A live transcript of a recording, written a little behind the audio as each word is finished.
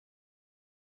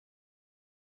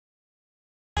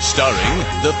Starring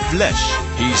The Flesh.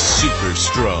 He's super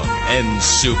strong and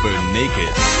super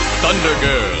naked. Thunder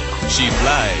Girl. She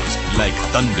flies like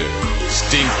thunder.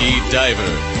 Stinky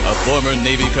Diver. A former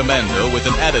Navy commando with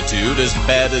an attitude as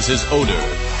bad as his odor.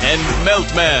 And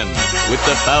Meltman. With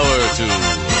the power to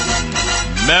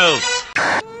melt.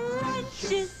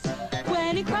 Crunches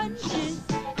when it crunches.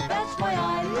 That's why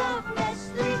I love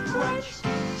Nestle Crunch.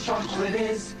 Chocolate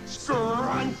is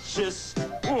scrumptious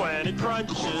when it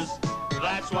crunches.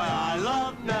 That's why I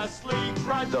love Nestle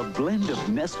Crunch. The blend of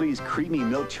Nestle's creamy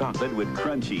milk chocolate with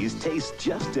crunchies tastes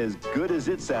just as good as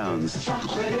it sounds.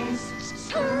 Chocolate is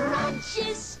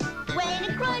Crunches when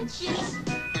it crunches.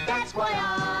 That's why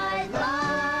I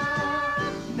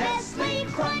love Nestle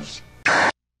Crunch.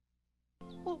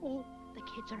 Uh-oh, the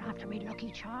kids are after me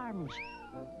Lucky Charms.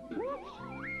 Whoops.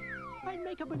 I'll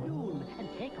make a balloon and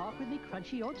take off with me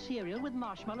crunchy oat cereal with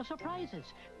marshmallow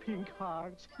surprises. Pink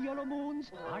hearts, yellow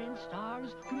moons, orange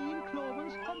stars, green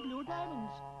clovers, and blue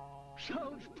diamonds.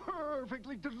 Sounds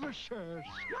perfectly delicious.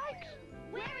 Yikes!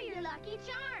 Where are your Lucky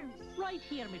Charms? Right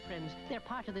here, my friends. They're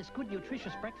part of this good,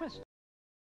 nutritious breakfast.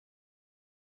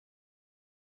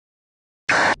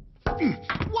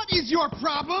 What is your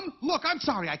problem? Look, I'm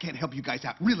sorry I can't help you guys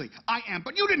out. Really, I am.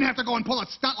 But you didn't have to go and pull a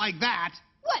stunt like that.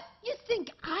 What? You think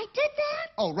I did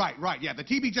that? Oh, right. Yeah, the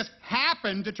TV just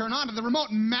happened to turn on and the remote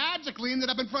magically ended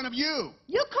up in front of you.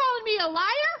 You calling me a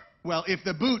liar? Well, if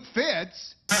the boot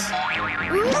fits.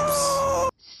 Oops.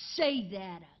 Say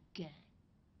that again.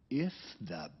 If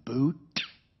the boot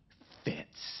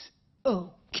fits.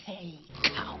 Okay,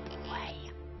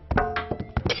 cowboy.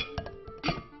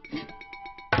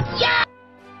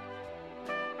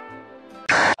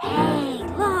 Hey,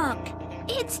 look!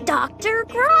 It's Dr.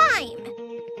 Grime!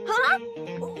 Huh?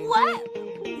 What?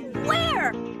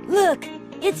 Where? Look,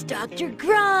 it's Dr.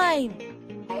 Grime!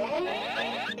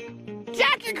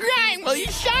 Dr. Grime, will you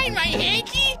shine my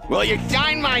hanky? Will you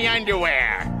shine my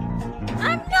underwear?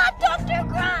 I'm not Dr.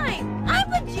 Grime! I'm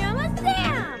Pajama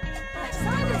Sam!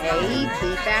 Hey,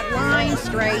 keep that line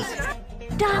straight.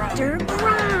 Dr.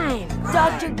 Grime!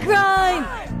 Dr. Grime!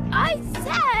 I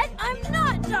said I'm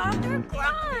not Dr.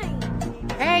 Grime!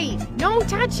 Hey, no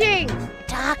touching!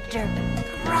 Dr.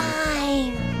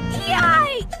 Grime!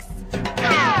 Yikes!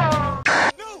 No!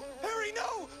 Harry,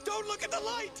 no! Don't look at the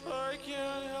light! I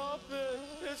can't help it.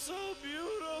 It's so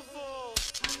beautiful.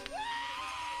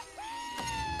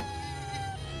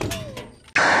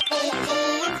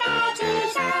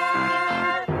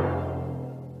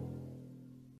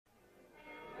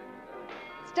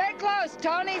 Stay close,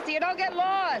 Tony, so you don't get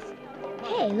lost.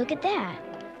 Hey, look at that.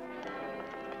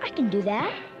 I can do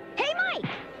that. Hey,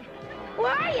 Mike!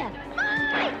 Where are you?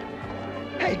 Mike!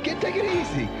 Hey, kid, take it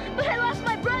easy. But I lost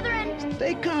my brother and...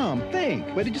 Stay calm. Think.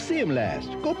 Where did you see him last?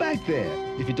 Go back there.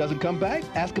 If he doesn't come back,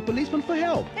 ask a policeman for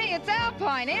help. Hey, it's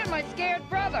Alpine and my scared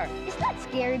brother. It's not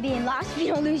scary being lost if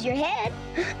you don't lose your head.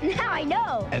 Now I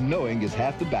know. And knowing is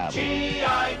half the battle.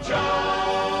 G.I.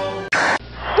 Joe! 1, 2,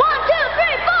 3,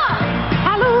 4!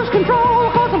 I lose control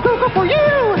cause I'm cuckoo for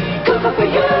you. Cuckoo for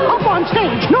you. Up on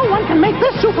stage, no one can make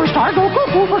this superstar go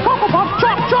cuckoo for Cocoa Puffs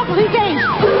chocolatey days.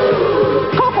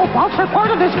 Cocoa Puffs are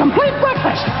part of this complete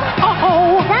breakfast.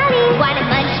 Uh-oh. Sonny, wanna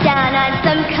munch down on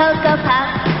some Cocoa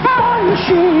Puffs?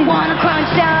 Crunchy. Wanna crunch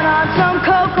down on some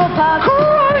Cocoa Puffs?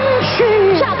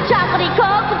 Crunchy. Chocolatey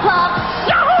Cocoa Puffs!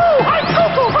 Yahoo! I'm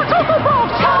cuckoo for Cocoa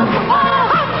Puffs. Cocoa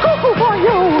Puffs! I'm cuckoo for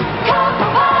you. Cocoa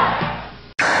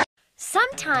Puffs!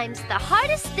 Sometimes the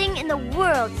hardest thing in the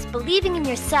world is believing in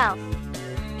yourself.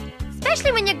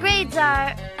 Especially when your grades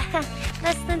are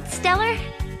less than stellar.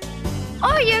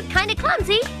 Or you're kind of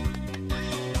clumsy.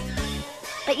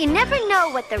 But you never know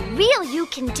what the real you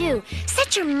can do.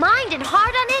 Set your mind and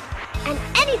heart on it, and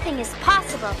anything is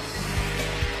possible.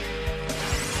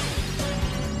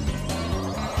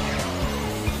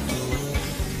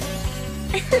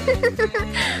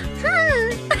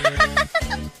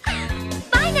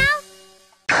 Bye now.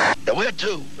 Yeah, where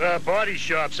to? Body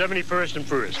shop, 71st and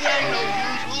 1st. Yeah, no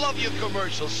use. We love your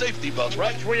commercials. Safety belts,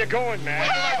 right? That's where you going, man?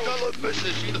 Well, like the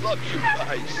missus, she loves you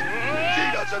guys. She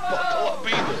doesn't buckle up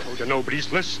either. Oh,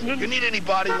 nobody's listening. You need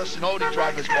anybody listen? Odie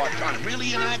drivers part-time.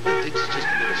 Really inaccurate. It's just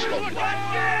a little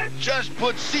slow. Just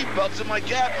put seatbelts in my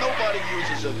cab. Nobody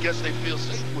uses them. Guess they feel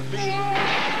safe with me.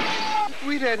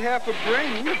 We'd had half a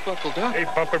brain. We're buckled up. Hey,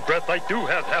 bumper breath, I do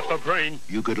have half a brain.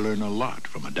 You could learn a lot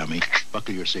from a dummy.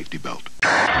 Buckle your safety belt.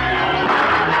 Stop!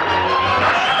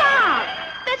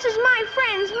 This is my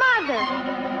friend's mother.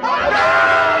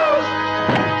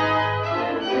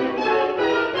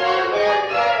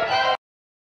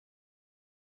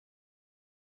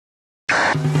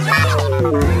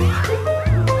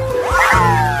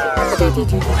 Herbie,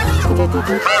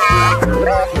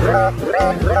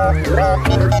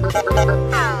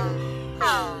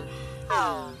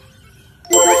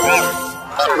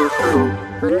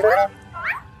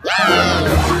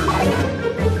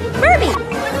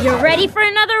 you're ready for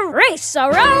another race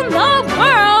around the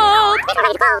world!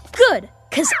 Good,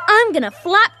 because I'm gonna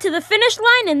flap to the finish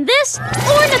line in this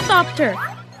ornithopter.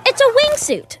 It's a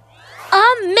wingsuit.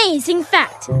 Amazing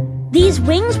fact. These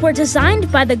wings were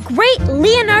designed by the great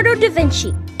Leonardo da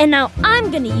Vinci, and now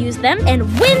I'm gonna use them and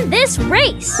win this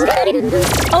race.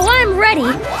 Oh, I'm ready.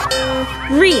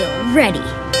 Real ready.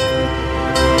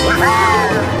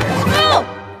 Oh!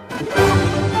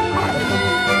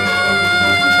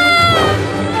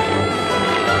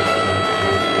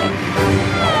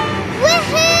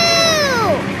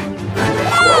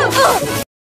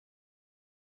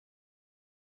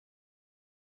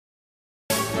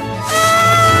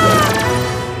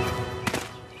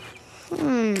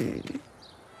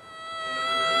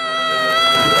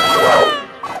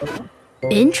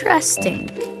 Interesting.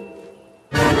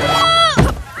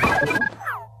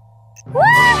 Woohoo!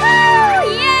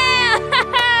 Yeah!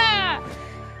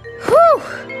 Whew!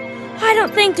 I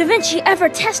don't think Da Vinci ever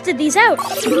tested these out.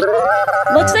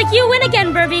 Looks like you win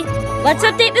again, Burbie. Let's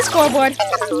update the scoreboard.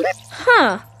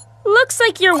 Huh. Looks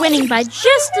like you're winning by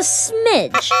just a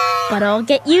smidge. But I'll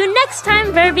get you next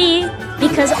time, Burbie.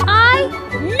 Because I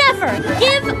never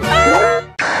give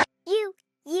up!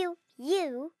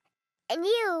 You. And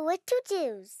you with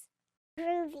tutus.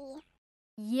 Groovy.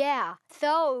 Yeah,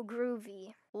 so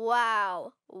groovy.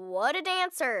 Wow, what a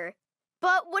dancer.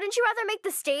 But wouldn't you rather make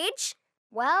the stage?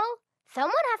 Well,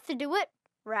 someone has to do it,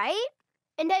 right?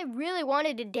 And I really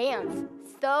wanted to dance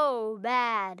so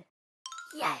bad.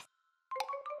 Yes.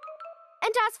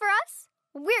 And as for us,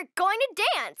 we're going to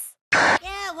dance.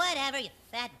 Yeah, whatever, you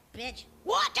fat bitch.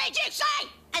 What did you say?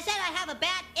 I said I have a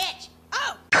bad itch.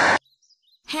 Oh!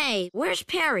 Hey, where's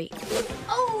Perry?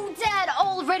 Oh, Dad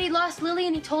already lost Lily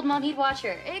and he told Mom he'd watch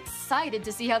her. Excited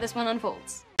to see how this one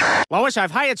unfolds. Lois,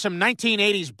 I've hired some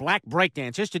 1980s black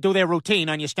breakdancers to do their routine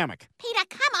on your stomach. Peter,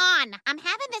 come on. I'm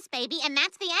having this baby and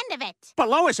that's the end of it. But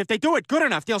Lois, if they do it good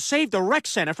enough, they'll save the rec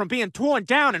center from being torn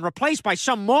down and replaced by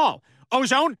some mall.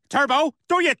 Ozone, Turbo,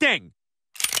 do your thing.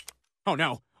 Oh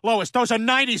no, Lois, those are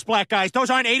 90s black guys. Those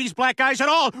aren't 80s black guys at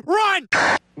all. Run!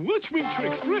 Watch me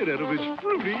trick Fred out of his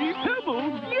fruity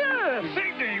pebbles. Yeah,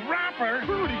 safety rapper.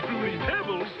 Fruity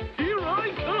pebbles. Here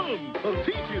I come. I'll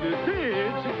teach you to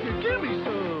dance if you give me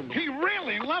some. He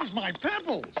really loves my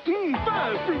pebbles.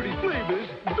 5 fruity flavors.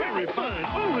 Very fine.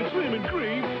 Orange, lemon,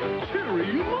 cream, cherry,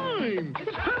 and lime.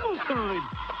 It's pebbles time.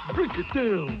 Break it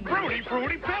down.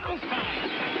 Fruity pebbles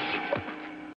time.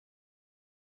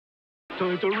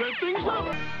 Time to wrap things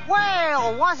up.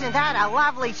 Well, wasn't that a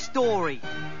lovely story?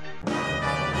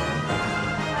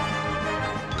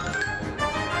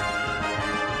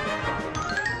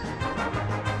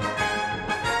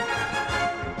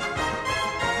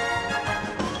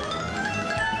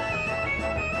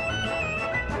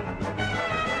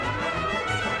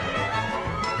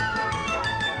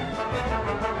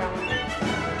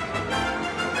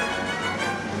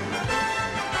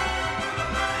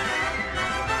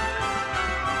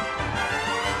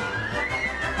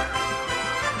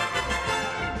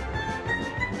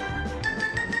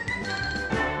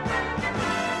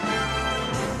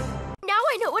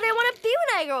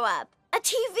 Grow up. A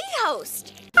TV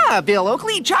host. Bill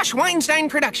Oakley, Josh Weinstein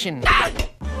production.